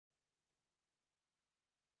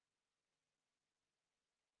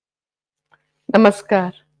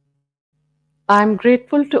Namaskar. I am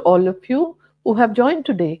grateful to all of you who have joined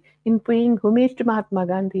today in paying homage to Mahatma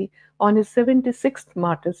Gandhi on his 76th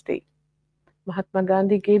Martyrs Day. Mahatma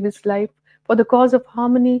Gandhi gave his life for the cause of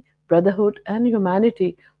harmony, brotherhood, and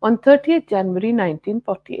humanity on 30th January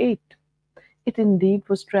 1948. It indeed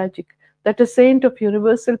was tragic that a saint of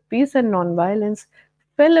universal peace and nonviolence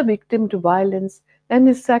fell a victim to violence, and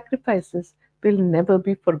his sacrifices will never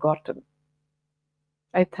be forgotten.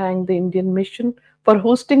 I thank the Indian Mission for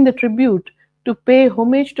hosting the tribute to pay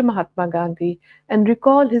homage to Mahatma Gandhi and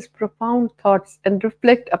recall his profound thoughts and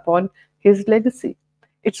reflect upon his legacy.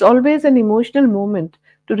 It's always an emotional moment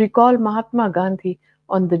to recall Mahatma Gandhi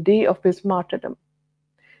on the day of his martyrdom.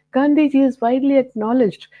 Gandhiji is widely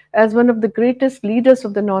acknowledged as one of the greatest leaders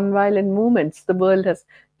of the nonviolent movements the world has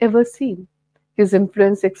ever seen. His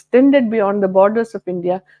influence extended beyond the borders of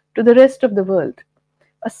India to the rest of the world.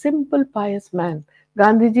 A simple, pious man,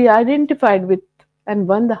 Gandhiji identified with and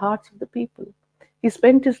won the hearts of the people. He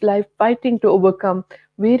spent his life fighting to overcome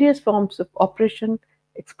various forms of oppression,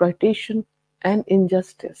 exploitation, and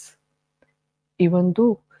injustice. Even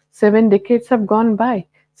though 7 decades have gone by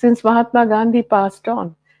since Mahatma Gandhi passed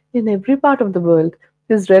on, in every part of the world,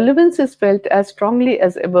 his relevance is felt as strongly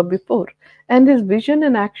as ever before, and his vision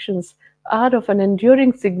and actions are of an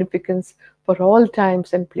enduring significance for all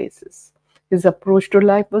times and places. His approach to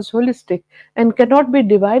life was holistic and cannot be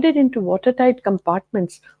divided into watertight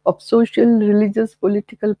compartments of social, religious,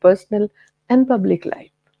 political, personal, and public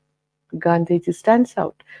life. Gandhiji stands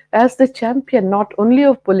out as the champion not only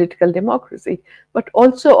of political democracy but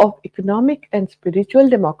also of economic and spiritual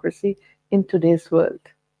democracy in today's world.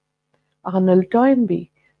 Arnold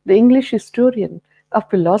Toynbee, the English historian, a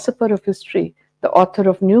philosopher of history, the author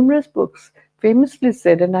of numerous books, famously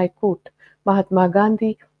said, and I quote, Mahatma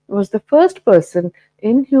Gandhi was the first person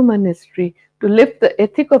in human history to lift the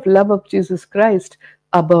ethic of love of Jesus Christ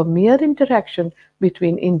above mere interaction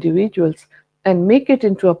between individuals and make it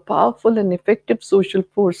into a powerful and effective social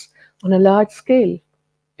force on a large scale.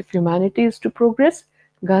 If humanity is to progress,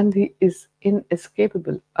 Gandhi is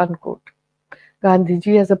inescapable. Unquote.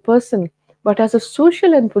 Gandhiji as a person, but as a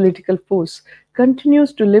social and political force,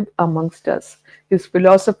 continues to live amongst us. His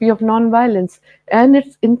philosophy of nonviolence and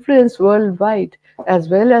its influence worldwide, as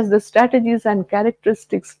well as the strategies and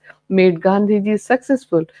characteristics, made Gandhiji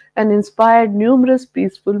successful and inspired numerous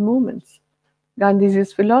peaceful movements.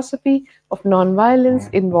 Gandhiji's philosophy of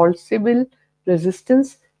nonviolence involved civil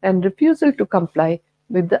resistance and refusal to comply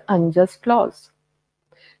with the unjust laws.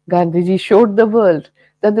 Gandhiji showed the world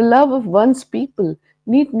that the love of one's people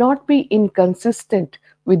need not be inconsistent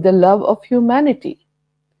with the love of humanity.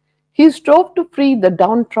 He strove to free the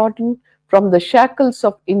downtrodden from the shackles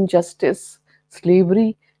of injustice,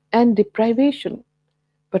 slavery, and deprivation.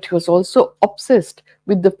 But he was also obsessed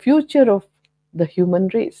with the future of the human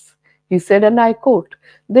race. He said, and I quote,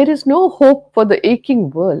 there is no hope for the aching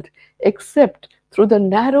world except through the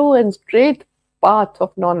narrow and straight path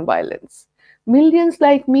of nonviolence. Millions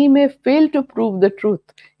like me may fail to prove the truth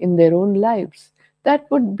in their own lives. That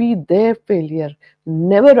would be their failure,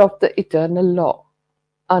 never of the eternal law.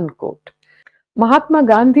 Unquote. Mahatma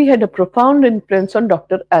Gandhi had a profound influence on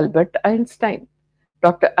Dr. Albert Einstein.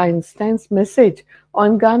 Dr. Einstein's message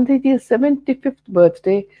on Gandhiji's 75th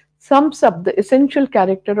birthday sums up the essential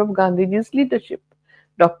character of Gandhiji's leadership.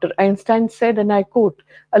 Dr. Einstein said, and I quote,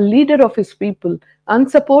 a leader of his people,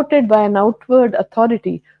 unsupported by an outward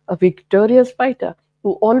authority, a victorious fighter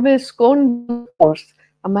who always scorned force,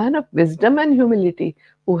 a man of wisdom and humility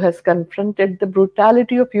who has confronted the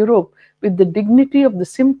brutality of Europe with the dignity of the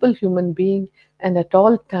simple human being and at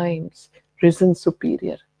all times risen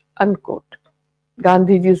superior. Unquote.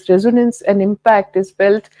 Gandhiji's resonance and impact is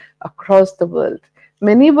felt across the world.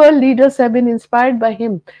 Many world leaders have been inspired by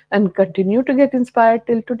him and continue to get inspired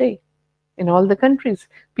till today. In all the countries,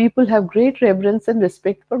 people have great reverence and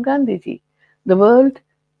respect for Gandhiji. The world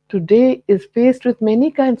today is faced with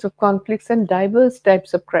many kinds of conflicts and diverse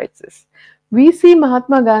types of crises. We see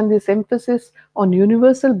Mahatma Gandhi's emphasis on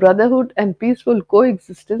universal brotherhood and peaceful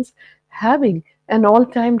coexistence having an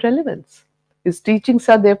all-time relevance. His teachings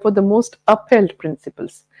are therefore the most upheld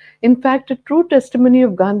principles. In fact, a true testimony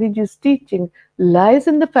of Gandhiji's teaching lies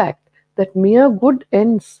in the fact that mere good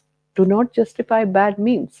ends do not justify bad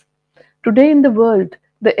means. Today in the world,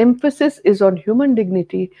 the emphasis is on human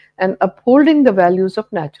dignity and upholding the values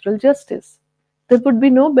of natural justice. There would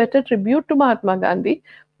be no better tribute to Mahatma Gandhi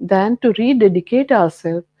than to rededicate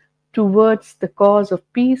ourselves towards the cause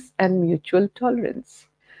of peace and mutual tolerance.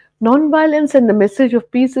 Nonviolence and the message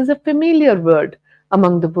of peace is a familiar word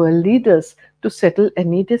among the world leaders to settle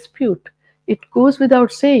any dispute. It goes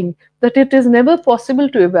without saying that it is never possible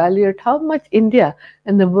to evaluate how much India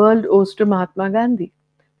and the world owes to Mahatma Gandhi.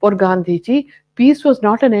 For Gandhiji, peace was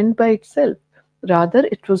not an end by itself. Rather,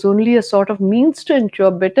 it was only a sort of means to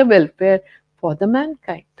ensure better welfare for the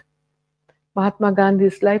mankind. Mahatma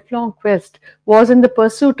Gandhi's lifelong quest was in the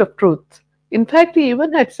pursuit of truth. In fact, he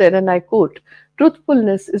even had said, and I quote,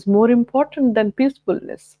 "Truthfulness is more important than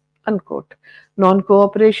peacefulness." Unquote. Non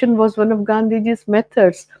cooperation was one of Gandhiji's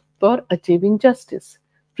methods for achieving justice.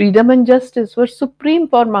 Freedom and justice were supreme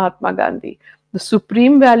for Mahatma Gandhi. The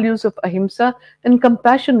supreme values of ahimsa and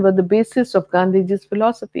compassion were the basis of Gandhiji's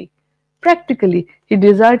philosophy. Practically, he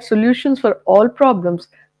desired solutions for all problems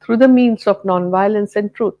through the means of nonviolence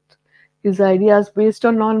and truth. His ideas based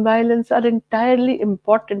on nonviolence are entirely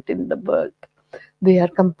important in the world. They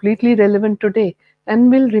are completely relevant today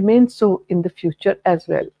and will remain so in the future as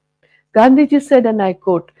well. Gandhiji said, and I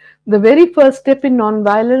quote, "The very first step in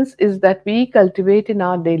nonviolence is that we cultivate in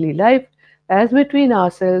our daily life, as between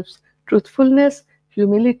ourselves, truthfulness,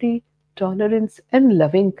 humility, tolerance, and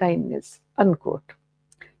loving kindness." Unquote.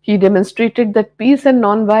 He demonstrated that peace and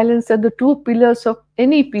nonviolence are the two pillars of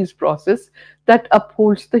any peace process that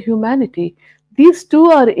upholds the humanity. These two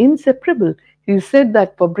are inseparable. He said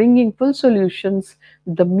that for bringing full solutions,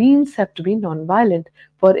 the means have to be nonviolent.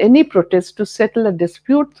 For any protest to settle a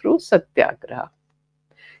dispute through satyagraha.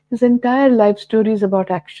 His entire life story is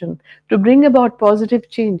about action, to bring about positive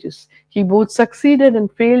changes. He both succeeded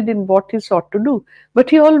and failed in what he sought to do,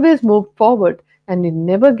 but he always moved forward and he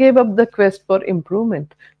never gave up the quest for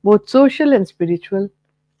improvement, both social and spiritual,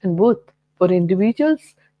 and both for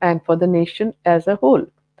individuals and for the nation as a whole.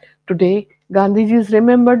 Today, Gandhiji is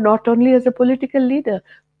remembered not only as a political leader,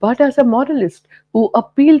 but as a moralist who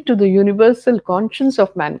appealed to the universal conscience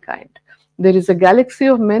of mankind. There is a galaxy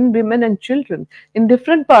of men, women, and children in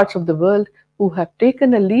different parts of the world who have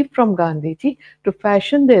taken a leaf from Gandhiji to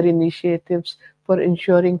fashion their initiatives for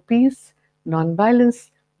ensuring peace, nonviolence,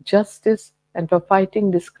 justice, and for fighting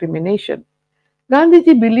discrimination.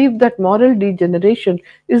 Gandhiji believed that moral degeneration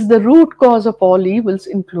is the root cause of all evils,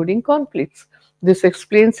 including conflicts. This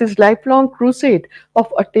explains his lifelong crusade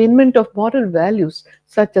of attainment of moral values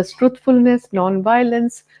such as truthfulness,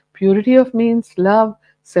 nonviolence, purity of means, love,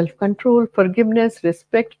 self control, forgiveness,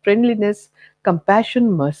 respect, friendliness,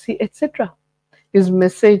 compassion, mercy, etc. His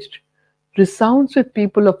message resounds with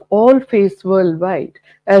people of all faiths worldwide,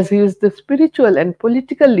 as he is the spiritual and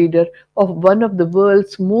political leader of one of the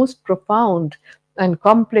world's most profound and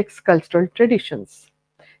complex cultural traditions.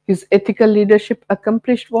 His ethical leadership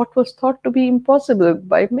accomplished what was thought to be impossible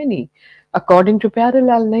by many. According to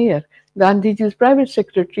Parallel Nair, Gandhiji's private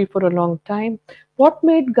secretary for a long time, what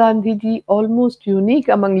made Gandhiji almost unique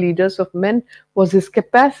among leaders of men was his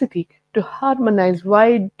capacity to harmonize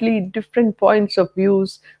widely different points of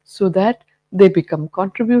views so that they become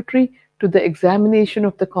contributory to the examination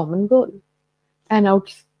of the common goal. An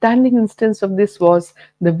outstanding instance of this was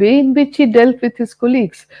the way in which he dealt with his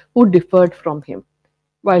colleagues who differed from him.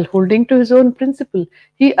 While holding to his own principle,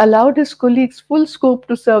 he allowed his colleagues full scope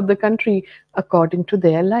to serve the country according to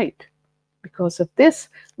their light. Because of this,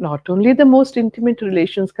 not only the most intimate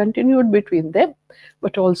relations continued between them,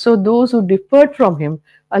 but also those who differed from him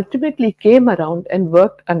ultimately came around and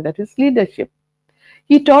worked under his leadership.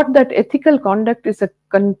 He taught that ethical conduct is a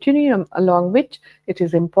continuum along which it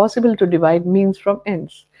is impossible to divide means from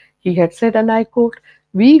ends. He had said, and I quote,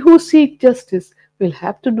 "We who seek justice will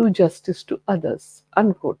have to do justice to others."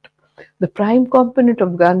 Unquote. The prime component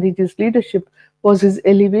of Gandhiji's leadership was his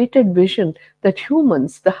elevated vision that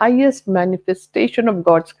humans, the highest manifestation of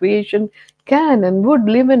God's creation, can and would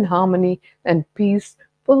live in harmony and peace,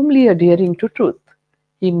 firmly adhering to truth.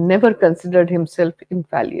 He never considered himself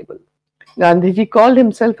infallible. Gandhiji called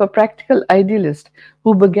himself a practical idealist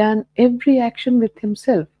who began every action with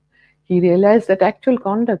himself. He realized that actual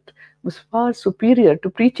conduct was far superior to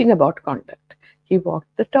preaching about conduct. He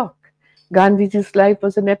walked the talk. Gandhiji's life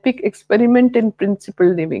was an epic experiment in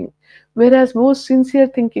principled living, whereas most sincere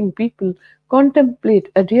thinking people contemplate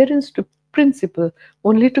adherence to principle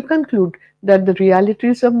only to conclude that the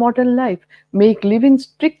realities of modern life make living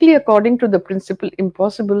strictly according to the principle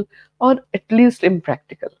impossible or at least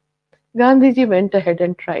impractical. Gandhiji went ahead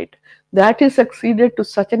and tried. That he succeeded to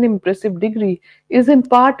such an impressive degree is in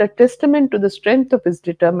part a testament to the strength of his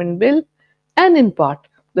determined will and in part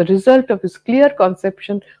the result of his clear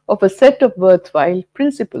conception of a set of worthwhile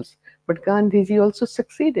principles. But Gandhiji also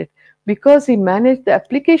succeeded because he managed the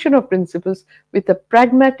application of principles with a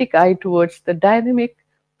pragmatic eye towards the dynamic,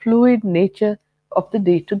 fluid nature of the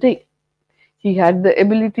day to day. He had the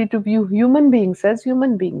ability to view human beings as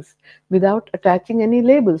human beings without attaching any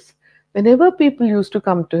labels. Whenever people used to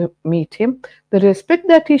come to meet him, the respect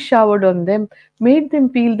that he showered on them made them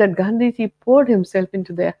feel that Gandhiji poured himself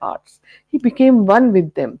into their hearts. He became one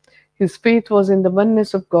with them. His faith was in the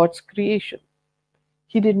oneness of God's creation.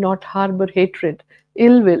 He did not harbor hatred,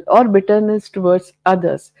 ill will, or bitterness towards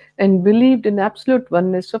others, and believed in absolute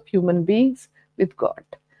oneness of human beings with God.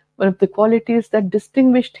 One of the qualities that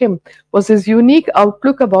distinguished him was his unique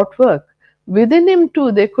outlook about work. Within him,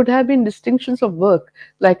 too, there could have been distinctions of work,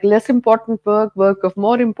 like less important work, work of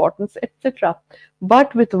more importance, etc.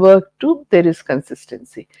 But with work, too, there is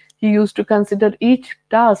consistency. He used to consider each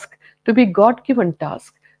task to be God given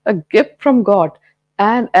task, a gift from God,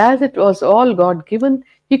 and as it was all God given,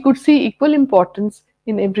 he could see equal importance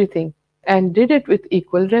in everything and did it with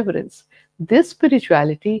equal reverence. This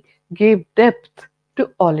spirituality gave depth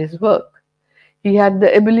to all his work. He had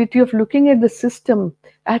the ability of looking at the system,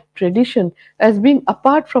 at tradition, as being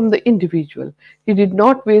apart from the individual. He did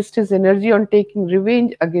not waste his energy on taking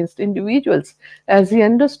revenge against individuals, as he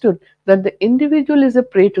understood that the individual is a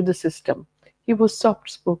prey to the system. He was soft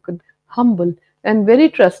spoken, humble, and very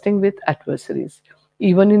trusting with adversaries.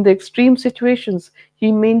 Even in the extreme situations,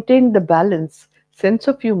 he maintained the balance, sense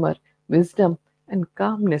of humor, wisdom, and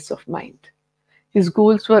calmness of mind. His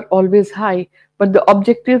goals were always high, but the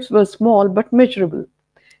objectives were small but measurable.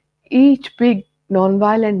 Each big,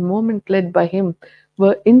 nonviolent movement led by him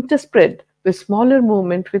were interspread with smaller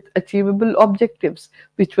movements with achievable objectives,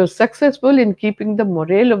 which were successful in keeping the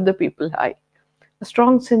morale of the people high. A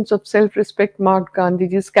strong sense of self respect marked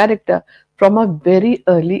Gandhiji's character from a very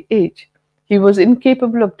early age. He was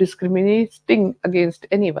incapable of discriminating against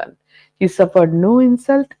anyone. He suffered no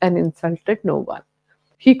insult and insulted no one.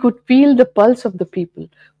 He could feel the pulse of the people.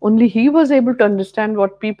 Only he was able to understand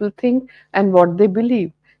what people think and what they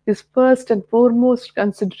believe. His first and foremost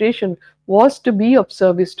consideration was to be of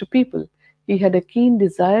service to people. He had a keen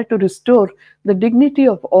desire to restore the dignity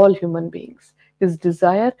of all human beings. His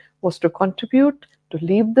desire was to contribute to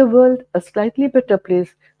leave the world a slightly better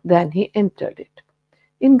place than he entered it.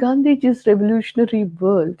 In Gandhiji's revolutionary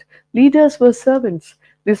world, leaders were servants.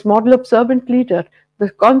 This model of servant leader,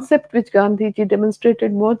 the concept which Gandhiji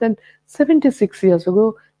demonstrated more than 76 years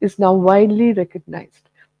ago, is now widely recognized.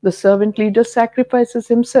 The servant leader sacrifices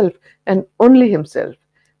himself and only himself.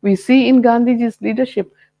 We see in Gandhiji's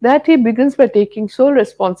leadership that he begins by taking sole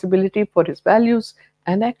responsibility for his values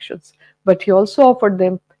and actions, but he also offered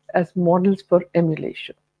them as models for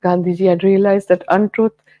emulation. Gandhiji had realized that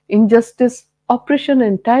untruth, injustice, oppression,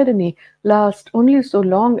 and tyranny last only so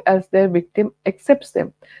long as their victim accepts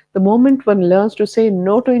them. The moment one learns to say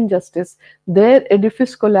no to injustice, their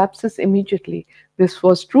edifice collapses immediately. This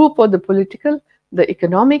was true for the political, the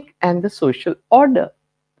economic, and the social order.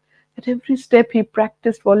 At every step, he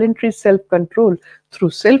practiced voluntary self control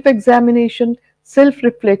through self examination, self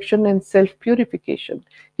reflection, and self purification.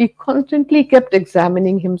 He constantly kept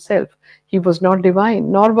examining himself. He was not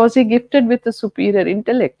divine, nor was he gifted with a superior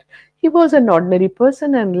intellect. He was an ordinary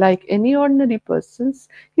person, and like any ordinary persons,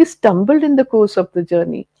 he stumbled in the course of the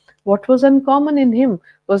journey. What was uncommon in him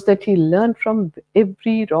was that he learned from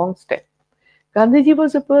every wrong step. Gandhiji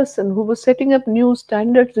was a person who was setting up new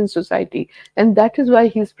standards in society, and that is why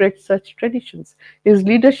he spread such traditions. His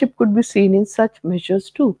leadership could be seen in such measures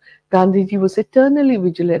too. Gandhiji was eternally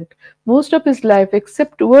vigilant. Most of his life,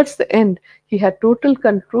 except towards the end, he had total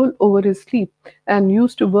control over his sleep and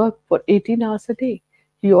used to work for 18 hours a day.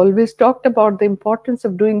 He always talked about the importance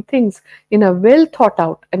of doing things in a well thought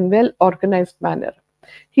out and well organized manner.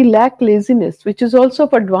 He lacked laziness, which is also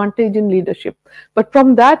of advantage in leadership. But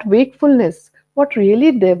from that wakefulness, what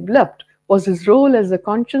really developed was his role as the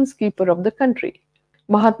conscience keeper of the country.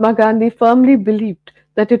 Mahatma Gandhi firmly believed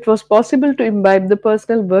that it was possible to imbibe the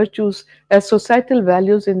personal virtues as societal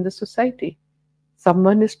values in the society.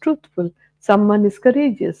 Someone is truthful, someone is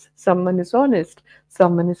courageous, someone is honest,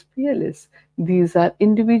 someone is fearless. These are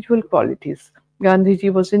individual qualities.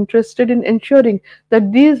 Gandhiji was interested in ensuring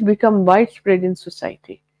that these become widespread in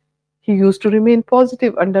society. He used to remain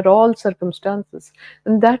positive under all circumstances,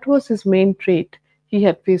 and that was his main trait. He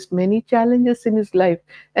had faced many challenges in his life,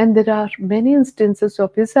 and there are many instances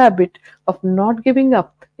of his habit of not giving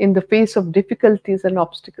up in the face of difficulties and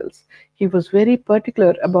obstacles. He was very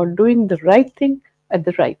particular about doing the right thing at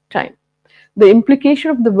the right time. The implication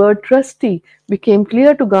of the word trustee became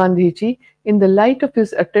clear to Gandhiji in the light of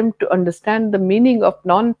his attempt to understand the meaning of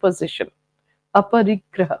non possession,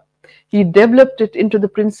 aparigraha. He developed it into the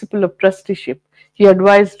principle of trusteeship. He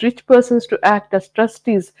advised rich persons to act as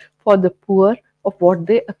trustees for the poor of what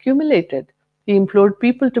they accumulated. He implored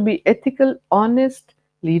people to be ethical, honest,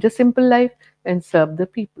 lead a simple life, and serve the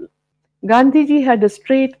people. Gandhiji had a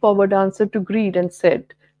straightforward answer to greed and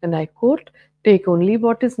said, And I quote, "Take only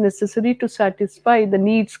what is necessary to satisfy the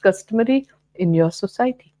needs customary in your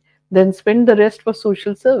society, then spend the rest for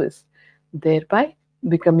social service, thereby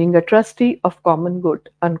becoming a trustee of common good."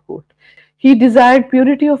 Unquote. He desired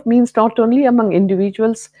purity of means not only among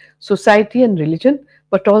individuals, society, and religion,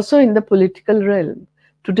 but also in the political realm.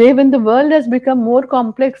 Today, when the world has become more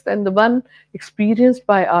complex than the one experienced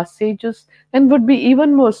by our sages, and would be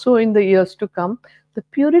even more so in the years to come, the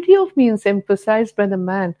purity of means emphasized by the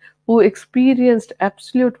man who experienced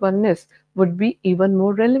absolute oneness would be even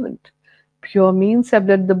more relevant. Pure means have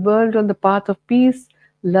led the world on the path of peace,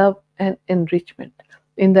 love, and enrichment.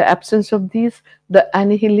 In the absence of these, the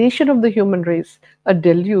annihilation of the human race, a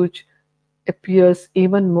deluge, appears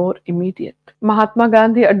even more immediate. Mahatma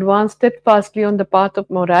Gandhi advanced steadfastly on the path of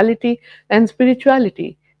morality and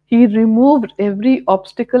spirituality. He removed every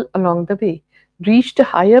obstacle along the way, reached a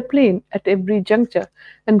higher plane at every juncture,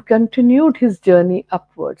 and continued his journey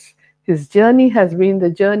upwards. His journey has been the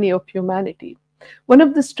journey of humanity. One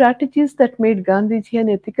of the strategies that made Gandhiji an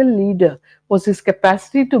ethical leader was his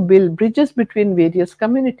capacity to build bridges between various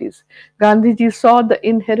communities. Gandhiji saw the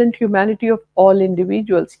inherent humanity of all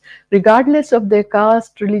individuals, regardless of their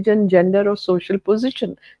caste, religion, gender, or social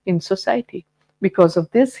position in society. Because of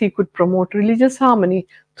this, he could promote religious harmony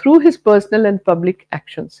through his personal and public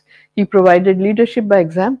actions. He provided leadership by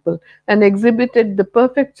example and exhibited the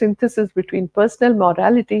perfect synthesis between personal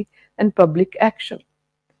morality and public action.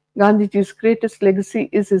 Gandhiji's greatest legacy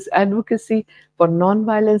is his advocacy for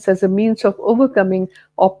non-violence as a means of overcoming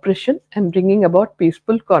oppression and bringing about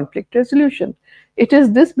peaceful conflict resolution. It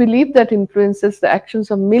is this belief that influences the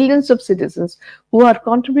actions of millions of citizens who are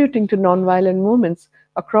contributing to non-violent movements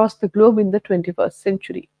across the globe in the 21st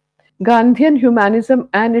century. Gandhian humanism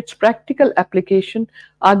and its practical application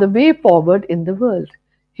are the way forward in the world.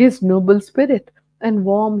 His noble spirit and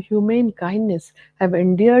warm humane kindness have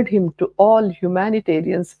endeared him to all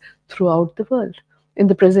humanitarians throughout the world. In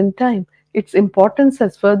the present time, its importance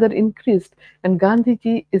has further increased and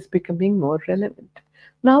Gandhiji is becoming more relevant.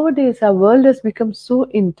 Nowadays, our world has become so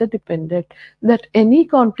interdependent that any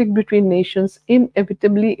conflict between nations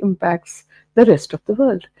inevitably impacts the rest of the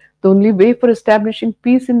world. The only way for establishing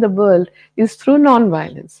peace in the world is through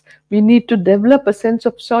nonviolence. We need to develop a sense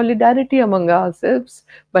of solidarity among ourselves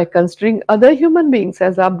by considering other human beings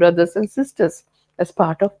as our brothers and sisters, as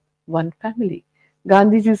part of one family.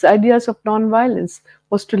 Gandhiji's ideas of nonviolence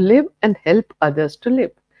was to live and help others to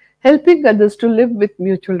live. Helping others to live with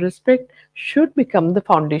mutual respect should become the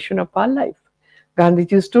foundation of our life.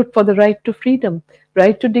 Gandhiji stood for the right to freedom,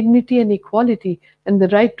 right to dignity and equality, and the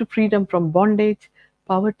right to freedom from bondage,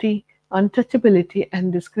 poverty, untouchability,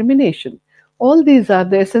 and discrimination. All these are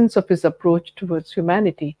the essence of his approach towards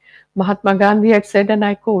humanity. Mahatma Gandhi had said, and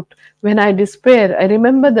I quote, "When I despair, I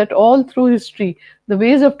remember that all through history, the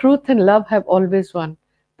ways of truth and love have always won.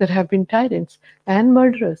 There have been tyrants and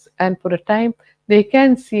murderers, and for a time they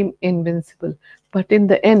can seem invincible, but in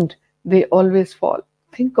the end, they always fall.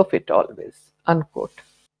 Think of it always." Unquote.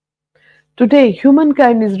 Today,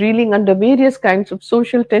 humankind is reeling under various kinds of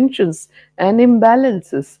social tensions and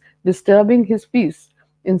imbalances, disturbing his peace.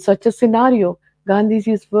 In such a scenario,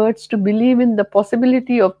 Gandhiji's words to believe in the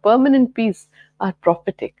possibility of permanent peace are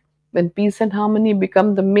prophetic. When peace and harmony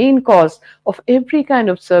become the main cause of every kind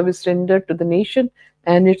of service rendered to the nation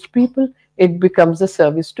and its people, it becomes a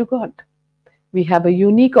service to God. We have a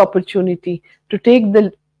unique opportunity to take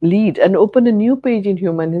the lead and open a new page in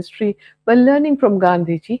human history by learning from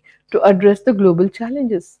Gandhiji to address the global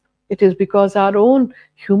challenges. It is because our own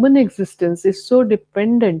human existence is so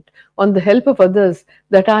dependent on the help of others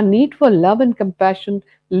that our need for love and compassion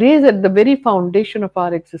lays at the very foundation of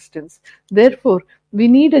our existence. Therefore, we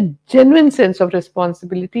need a genuine sense of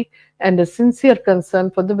responsibility and a sincere concern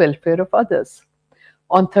for the welfare of others.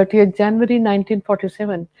 On 30th January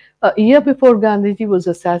 1947, a year before Gandhiji was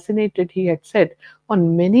assassinated, he had said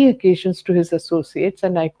on many occasions to his associates,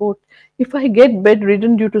 and I quote, "If I get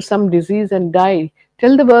bedridden due to some disease and die,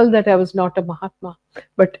 tell the world that I was not a Mahatma.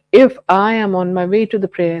 But if I am on my way to the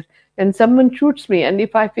prayer and someone shoots me, and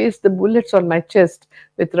if I face the bullets on my chest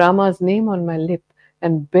with Rama's name on my lip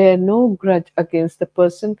and bear no grudge against the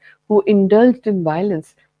person who indulged in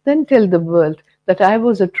violence, then tell the world that I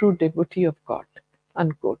was a true devotee of God."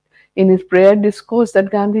 Unquote. In his prayer discourse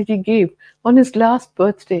that Gandhiji gave on his last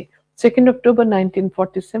birthday, 2nd October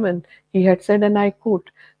 1947, he had said, and I quote,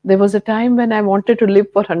 "There was a time when I wanted to live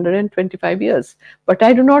for 125 years, but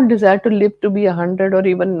I do not desire to live to be 100 or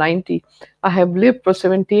even 90. I have lived for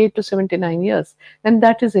 78 to 79 years, and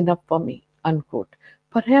that is enough for me." Unquote.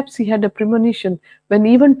 Perhaps he had a premonition when,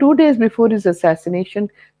 even 2 days before his assassination,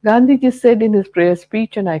 Gandhiji said in his prayer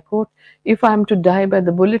speech, and I quote, "If I am to die by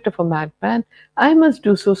the bullet of a madman, I must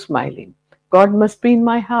do so smiling. God must be in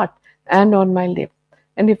my heart and on my lip.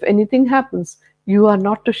 And if anything happens, you are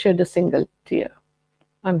not to shed a single tear."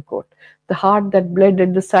 Unquote. The heart that bled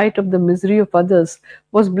at the sight of the misery of others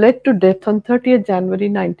was bled to death on 30th January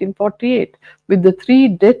 1948, with the three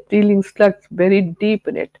death-dealing slugs buried deep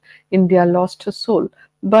in it. India lost her soul,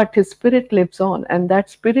 but his spirit lives on, and that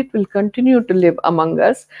spirit will continue to live among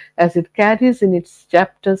us as it carries in its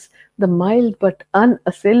chapters the mild but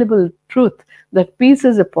unassailable truth that peace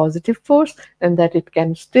is a positive force and that it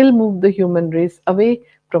can still move the human race away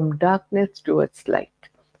from darkness towards light.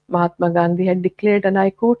 Mahatma Gandhi had declared, and I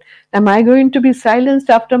quote, "Am I going to be silenced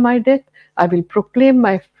after my death? I will proclaim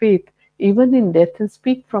my faith even in death and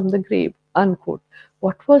speak from the grave." Unquote.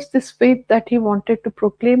 What was this faith that he wanted to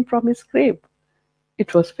proclaim from his grave?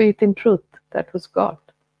 It was faith in truth, that was God.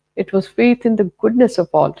 It was faith in the goodness of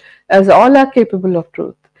all, as all are capable of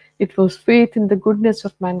truth. It was faith in the goodness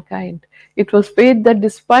of mankind. It was faith that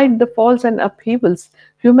despite the falls and upheavals,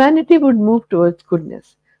 humanity would move towards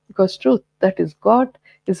goodness, because truth, that is God,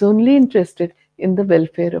 is only interested in the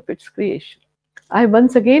welfare of its creation. I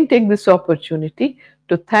once again take this opportunity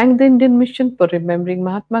to thank the Indian Mission for remembering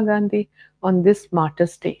Mahatma Gandhi on this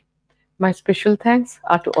Martyrs' Day. My special thanks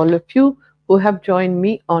are to all of you who have joined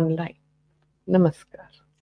me online. Namaskar.